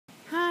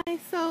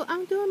So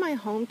I'm doing my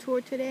home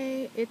tour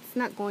today. It's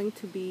not going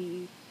to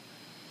be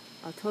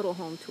a total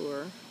home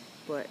tour,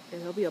 but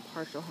it'll be a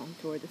partial home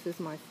tour. This is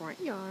my front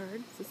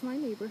yard. This is my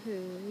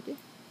neighborhood.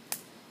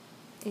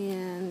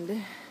 And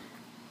I'm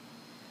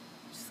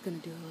just going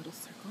to do a little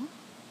circle.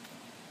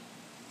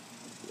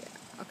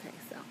 Yeah, okay,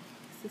 so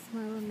this is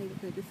my little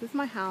neighborhood. This is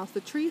my house.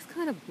 The tree's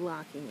kind of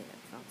blocking it.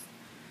 So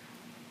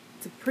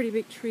it's a pretty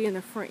big tree in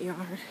the front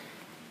yard.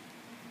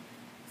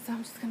 So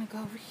I'm just going to go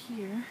over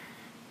here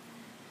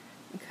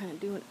and kind of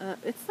do it up.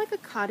 It's like a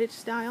cottage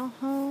style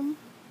home,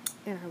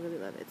 and I really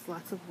love it. It's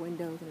lots of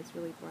windows and it's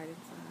really bright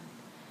inside.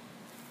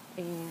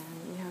 And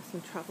we have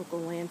some tropical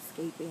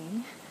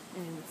landscaping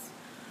and this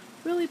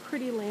really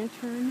pretty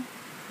lantern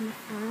in the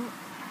front.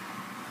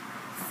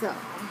 So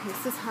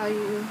this is how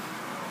you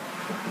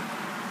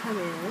come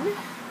in.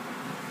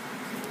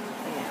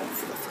 And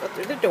let's go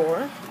through the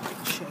door.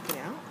 Check it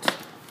out.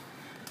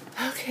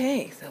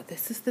 Okay, so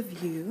this is the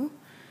view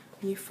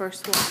when you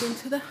first walk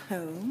into the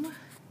home.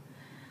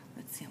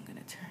 Let's see, I'm going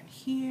to turn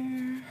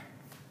here.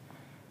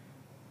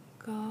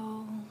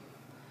 Go.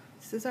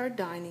 This is our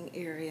dining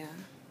area.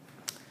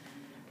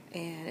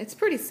 And it's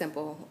pretty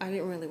simple. I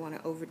didn't really want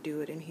to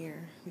overdo it in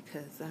here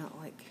because I don't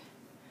like,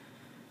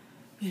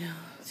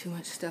 too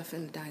much stuff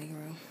in the dining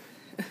room.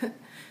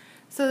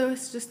 So there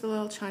was just a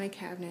little china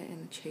cabinet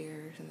and the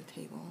chairs and the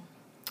table.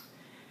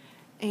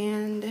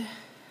 And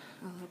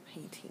a little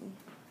painting.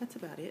 That's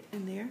about it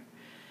in there.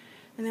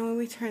 And then when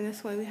we turn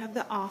this way, we have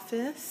the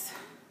office.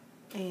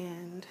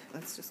 And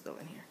let's just go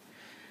in here.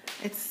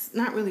 It's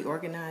not really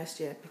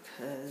organized yet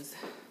because,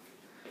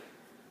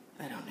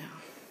 I don't know,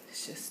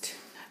 it's just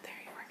not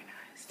very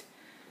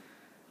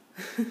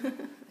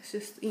organized. It's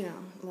just, a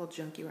little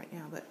junky right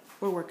now, but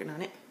we're working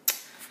on it.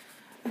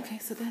 Okay,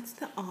 so that's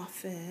the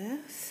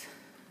office.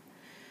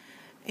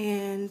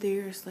 And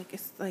there's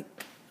it's like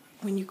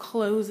when you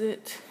close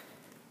it,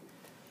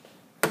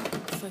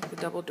 it's like the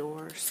double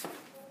doors,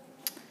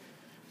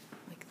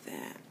 like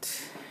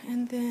that.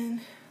 And then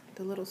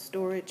the little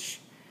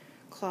storage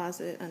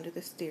closet under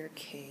the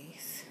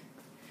staircase.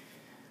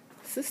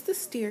 This is the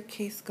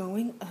staircase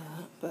going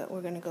up, but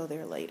we're going to go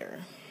there later.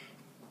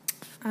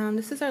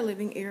 This is our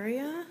living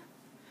area,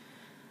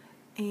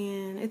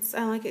 and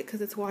I like it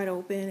because it's wide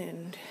open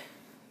and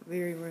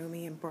very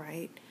roomy and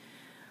bright.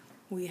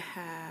 We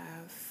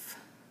have,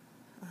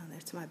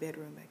 there's my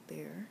bedroom back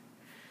there.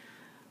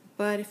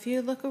 But if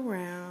you look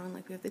around,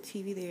 we have the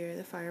TV there,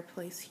 the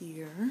fireplace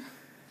here,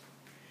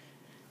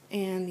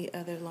 and the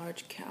other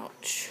large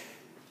couch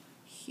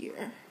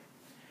here.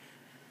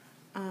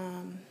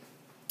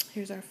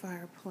 Here's our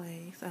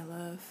fireplace. I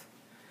love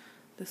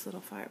this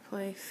little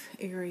fireplace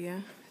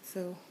area. It's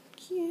so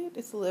cute.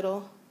 It's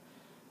little,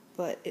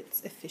 but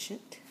it's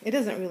efficient. It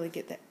doesn't really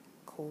get that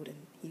cold in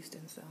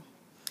Houston, so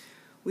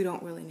we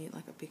don't really need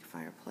a big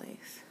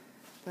fireplace.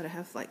 But I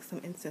have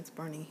some incense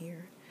burning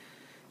here.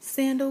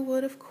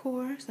 Sandalwood, of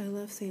course. I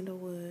love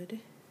sandalwood.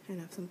 And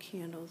I have some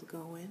candles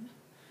going,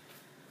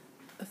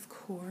 of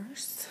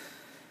course.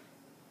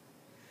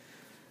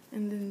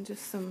 And then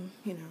just some,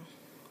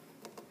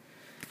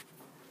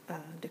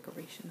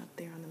 decoration up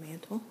there on the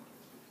mantle.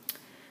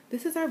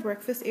 This is our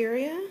breakfast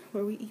area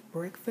where we eat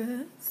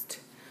breakfast.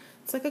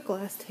 It's like a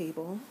glass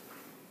table.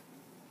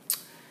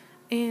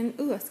 And,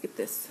 I skipped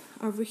this.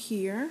 Over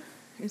here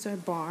is our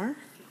bar.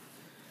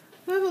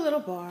 We have a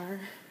little bar.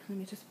 Let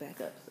me just back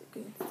up so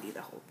you can see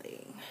the whole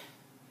thing.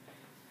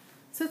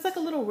 So it's like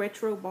a little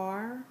retro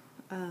bar.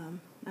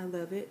 I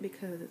love it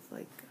because it's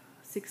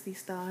 60s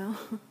style.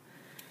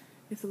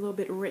 It's a little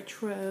bit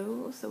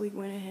retro, so we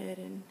went ahead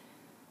and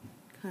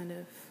kind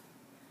of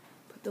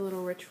put the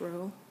little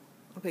retro.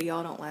 Okay,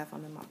 y'all don't laugh,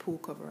 I'm in my pool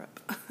cover up.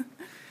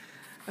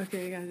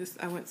 Okay,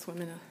 I went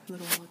swimming a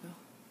little while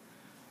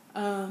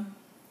ago.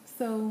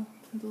 So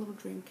the little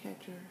dream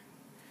catcher.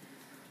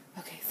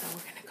 Okay, so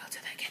we're gonna go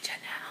to the kitchen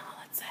now.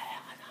 Let's say.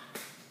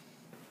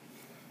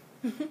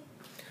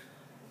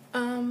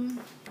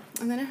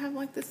 And then I have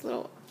this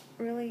little,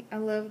 I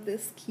love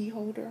this key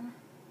holder.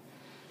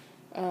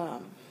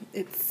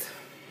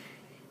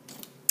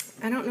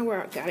 I don't know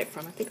where I got it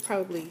from. I think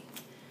probably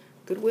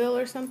Goodwill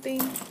or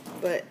something,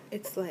 but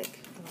it's my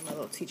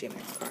little TJ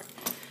Maxx card.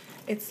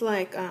 It's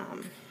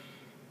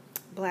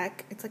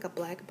black. It's like a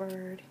black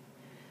bird.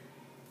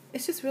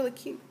 It's just really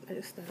cute. I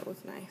just thought it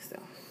was nice,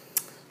 so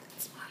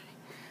that's why.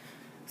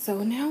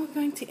 So now we're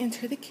going to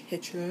enter the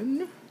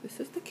kitchen. This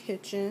is the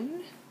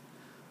kitchen.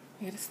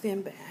 I gotta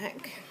stand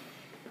back.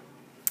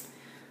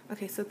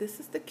 Okay, so this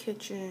is the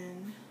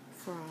kitchen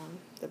from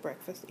the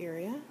breakfast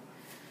area.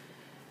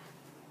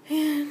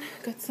 And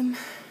got some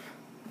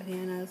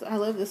bananas. I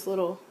love this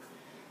little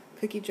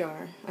cookie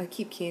jar. I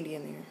keep candy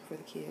in there for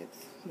the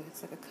kids, but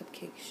it's like a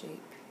cupcake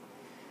shape.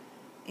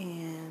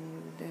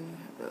 And then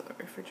we have the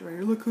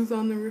refrigerator. Look who's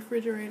on the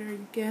refrigerator.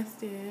 You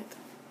guessed it.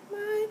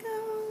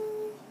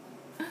 Michael.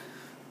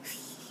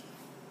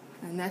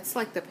 And that's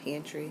the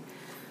pantry.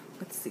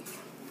 Let's see.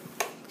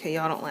 Okay,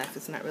 y'all don't laugh.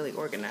 It's not really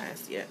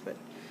organized yet, but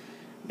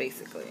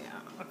basically,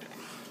 okay.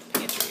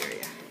 Pantry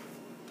area.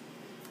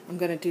 I'm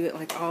going to do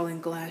it all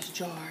in glass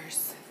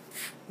jars.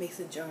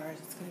 mason jars.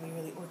 It's going to be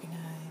really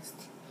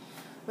organized.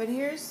 But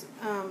here's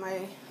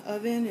my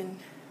oven and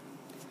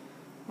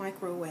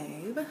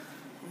microwave.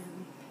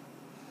 And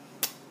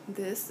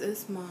this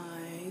is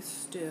my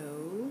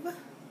stove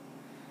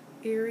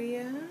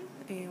area.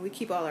 And we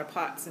keep all our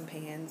pots and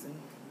pans and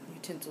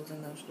utensils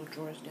in those little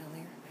drawers down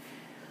there.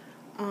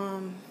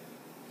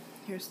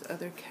 Here's the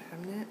other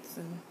cabinets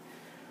and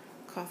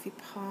coffee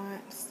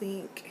pot,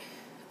 sink.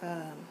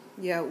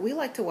 Yeah, we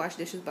like to wash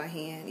dishes by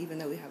hand, even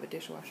though we have a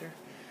dishwasher,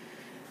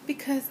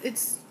 because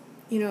it's,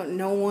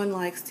 no one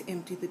likes to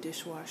empty the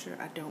dishwasher.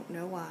 I don't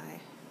know why.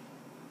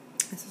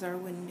 This is our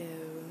window,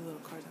 little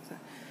cars outside.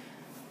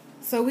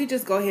 So we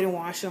just go ahead and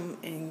wash them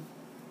and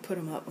put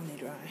them up when they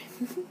dry.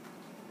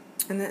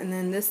 and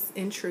then this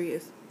entry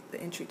is the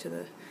entry to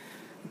the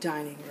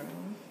dining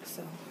room.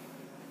 So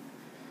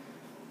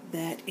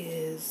that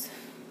is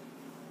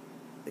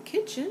the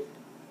kitchen.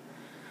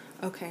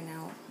 Okay,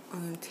 now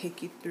I'm going to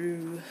take you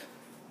through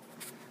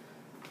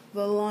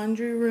the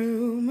laundry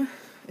room.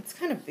 It's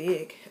kind of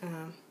big.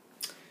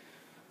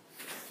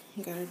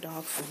 Got a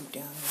dog food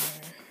down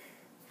there.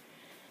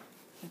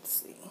 Let's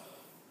see.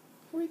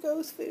 Where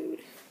goes food?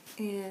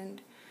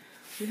 And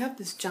we have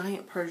this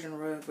giant Persian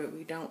rug, but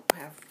we don't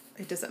have,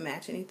 it doesn't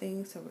match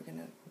anything, so we're going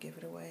to give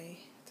it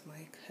away to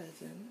my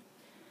cousin.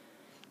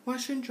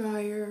 Washer and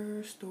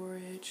dryer,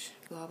 storage,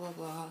 blah, blah,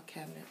 blah,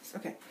 cabinets.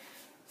 Okay.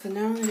 So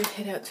now I'm going to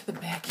head out to the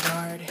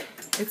backyard.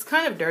 It's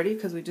kind of dirty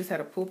because we just had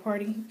a pool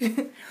party.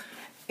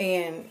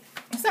 And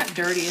it's not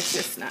dirty, it's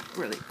just not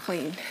really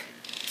clean.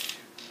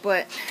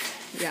 But,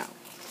 yeah,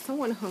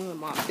 someone hung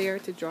them off there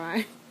to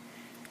dry.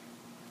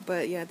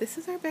 But, yeah, this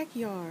is our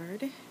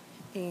backyard.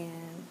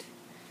 And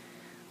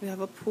we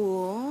have a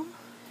pool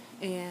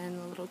and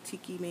a little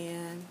tiki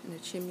man and a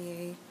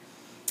chimney.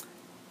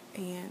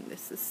 And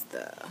this is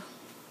the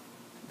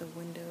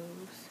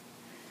windows.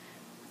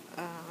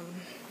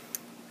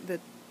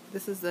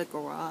 This is the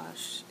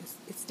garage.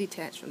 It's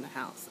detached from the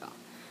house, so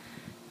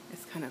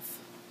it's kind of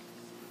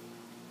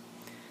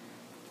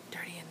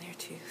dirty in there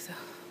too. So,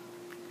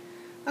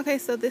 okay,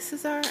 so this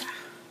is our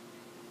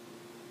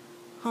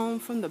home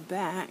from the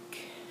back.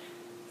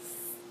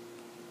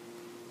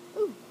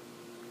 Ooh,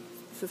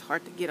 this is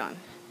hard to get on.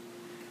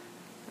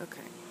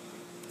 Okay,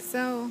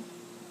 so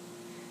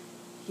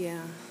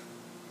yeah,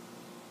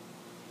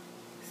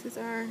 this is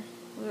our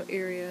little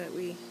area that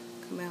we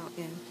come out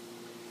and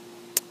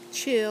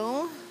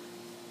chill.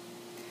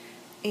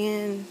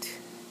 And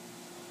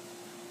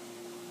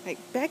like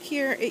back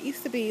here, it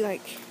used to be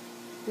like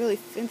really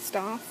fenced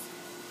off,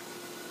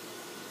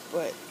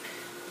 but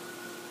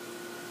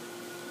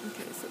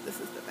okay, so this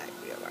is the back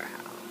view of our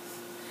house.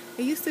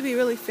 It used to be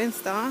really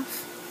fenced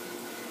off.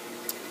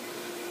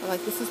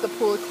 Like this is the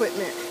pool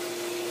equipment,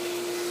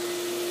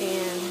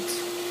 and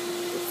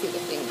you can see the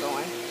thing going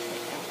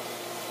right now.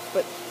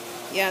 But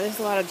yeah, there's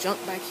a lot of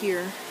junk back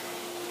here.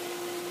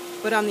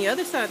 But on the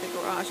other side of the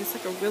garage, it's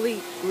like a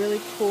really, really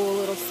cool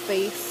little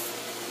space.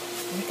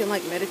 You can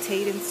like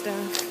meditate and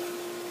stuff.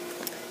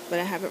 But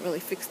I haven't really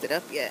fixed it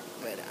up yet.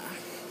 But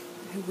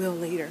I will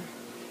later.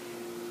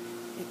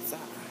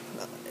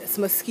 It's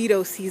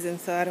mosquito season,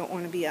 so I don't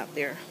want to be out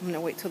there. I'm going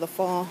to wait till the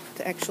fall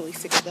to actually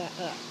fix that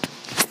up.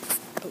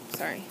 Oh,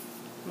 sorry.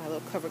 My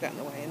little cover got in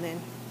the way. And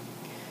then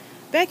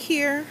back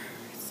here,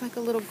 it's like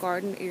a little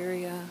garden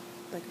area.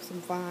 Like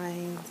some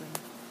vines and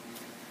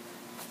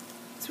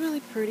it's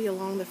really pretty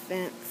along the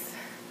fence.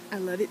 I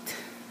love it.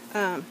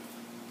 I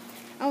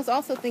was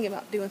also thinking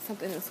about doing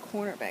something in this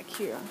corner back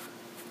here.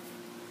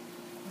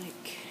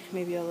 Like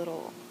maybe a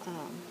little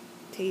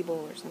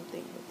table or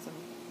something with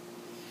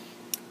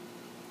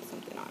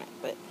something on it.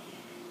 But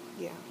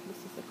yeah, this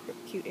is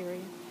a cute area.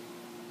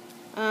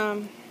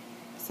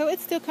 So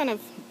it's still kind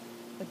of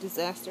a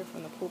disaster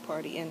from the pool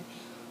party. And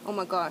oh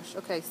my gosh,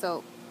 okay,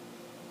 so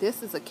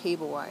this is a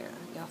cable wire.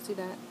 Y'all see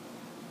that?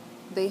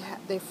 They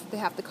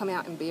have to come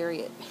out and bury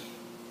it,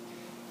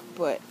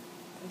 but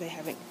they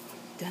haven't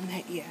done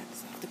that yet,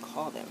 so I have to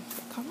call them.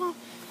 So come on,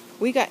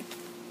 we've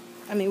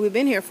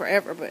been here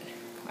forever, but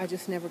I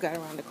just never got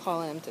around to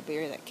calling them to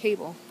bury that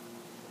cable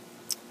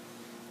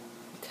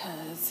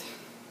because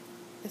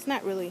it's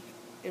not really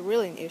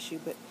an issue,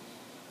 but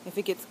if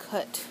it gets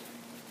cut,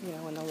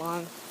 when the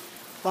long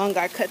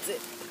guy cuts it,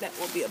 that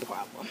will be a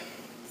problem.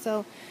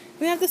 So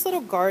we have this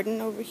little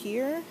garden over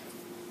here.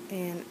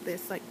 And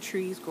there's like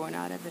trees growing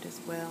out of it as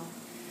well.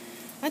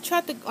 I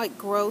tried to like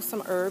grow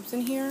some herbs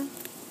in here,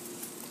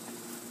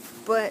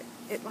 but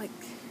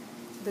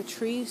the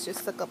trees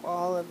just suck up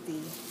all of the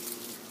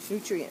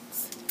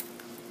nutrients.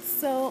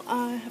 So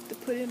I have to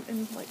put them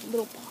in like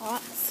little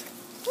pots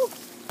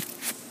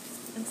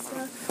and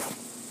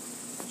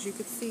stuff. As you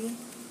can see,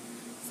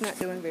 it's not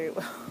doing very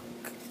well.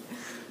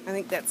 I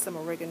think that's some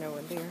oregano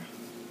in there.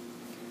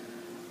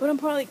 But I'm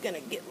probably gonna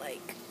get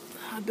like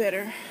a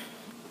better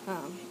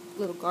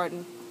little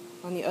garden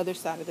on the other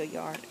side of the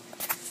yard.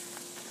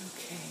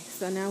 Okay,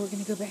 so now we're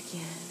gonna go back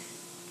in.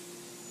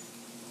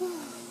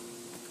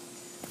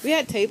 We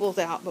had tables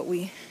out, but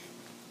we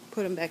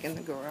put them back in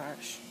the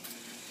garage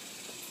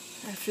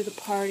after the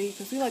party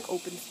because we like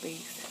open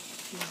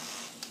space. Yeah.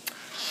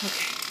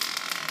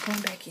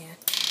 Going back in.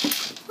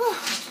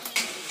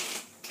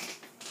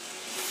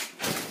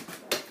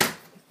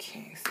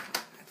 Okay, so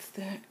that's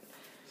that.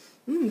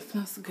 It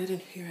smells so good in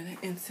here.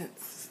 That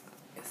incense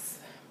is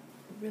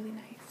really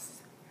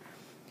nice.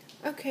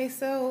 Okay,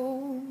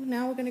 so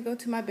now we're gonna go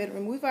to my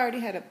bedroom. We've already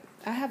had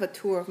I have a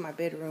tour of my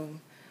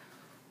bedroom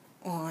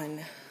on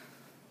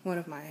one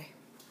of my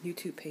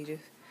YouTube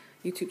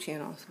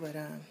channels, but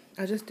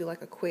I'll just do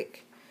like a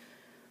quick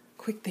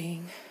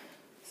thing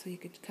so you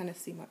could kind of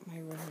see what my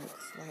room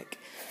looks like.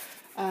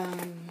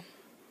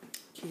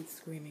 Kids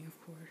screaming, of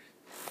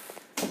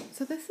course.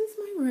 So this is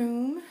my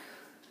room.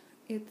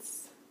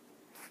 It's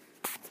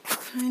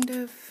kind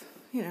of,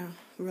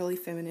 really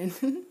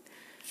feminine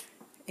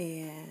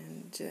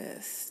and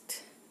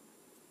just,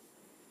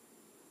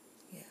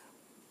 yeah,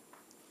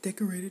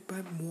 decorated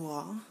by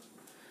moi.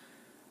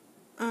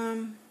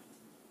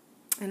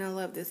 And I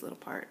love this little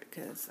part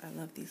because I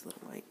love these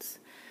little lights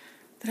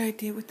that I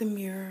did with the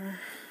mirror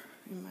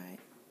in my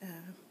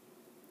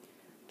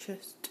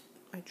chest,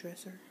 my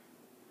dresser.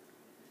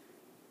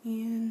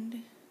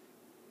 And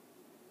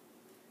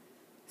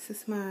this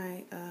is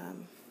my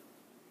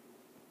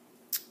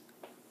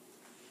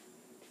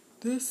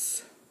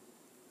this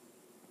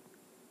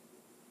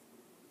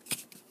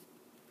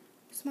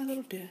is my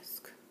little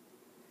desk.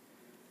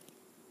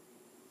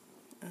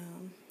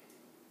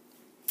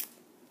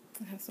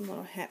 I have some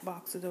little hat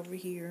boxes over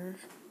here,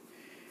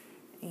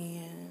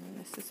 and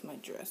this is my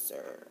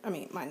dresser.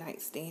 My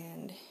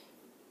nightstand.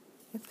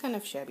 It's kind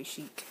of shabby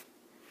chic.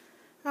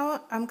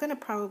 I'm gonna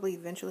probably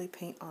eventually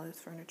paint all this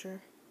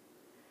furniture,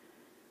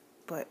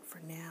 but for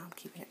now I'm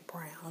keeping it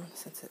brown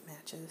since it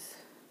matches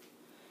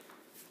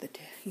the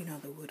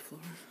wood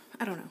floor.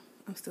 I don't know.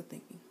 I'm still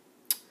thinking.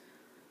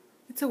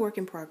 It's a work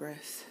in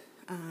progress.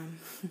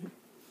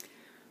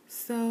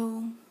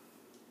 So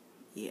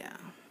yeah.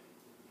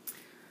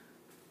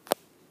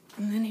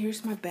 And then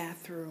here's my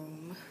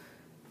bathroom.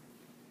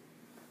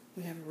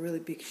 We have a really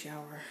big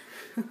shower.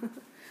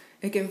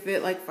 It can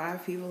fit like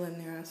 5 people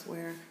in there, I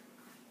swear.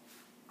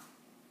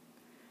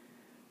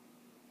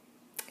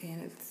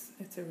 And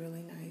it's a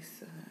really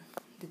nice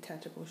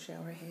detachable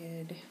shower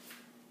head.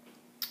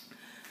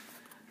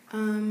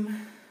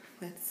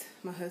 That's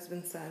my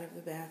husband's side of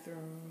the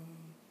bathroom.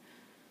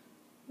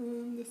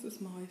 This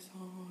is my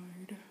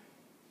side.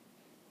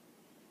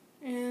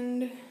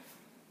 And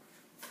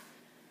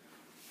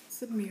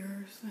some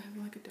mirrors. I have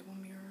like a double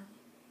mirror.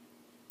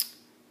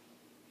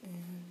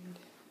 And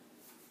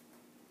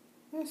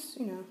this,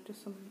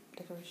 just some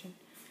decoration.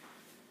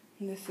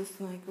 And this is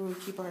like where we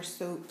keep our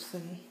soaps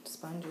and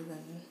sponges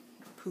and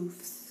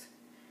poofs,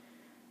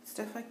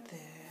 stuff like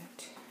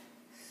that.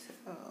 So,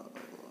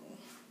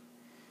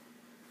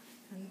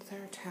 and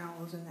there are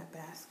towels in that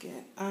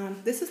basket.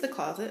 This is the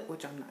closet,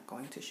 which I'm not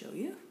going to show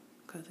you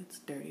because it's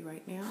dirty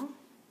right now.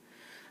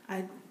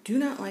 I do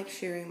not like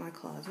sharing my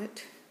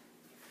closet.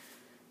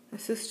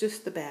 This is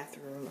just the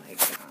bathroom,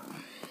 like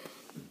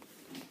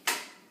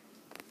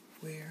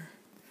where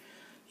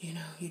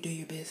you do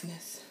your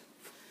business.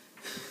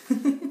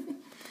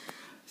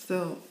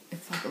 So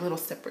it's like a little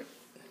separate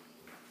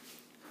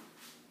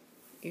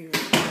area.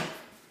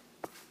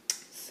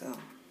 So,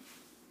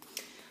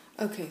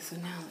 okay, so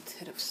now let's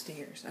head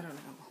upstairs. I don't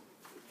know.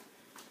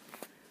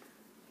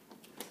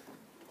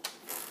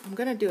 I'm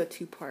going to do a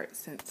 2-part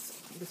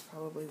since this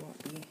probably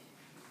won't be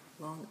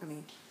long.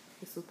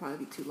 This will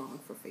probably be too long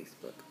for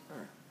Facebook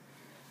or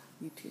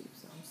YouTube.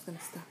 So I'm just going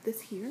to stop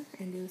this here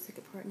and do the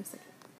second part in a second.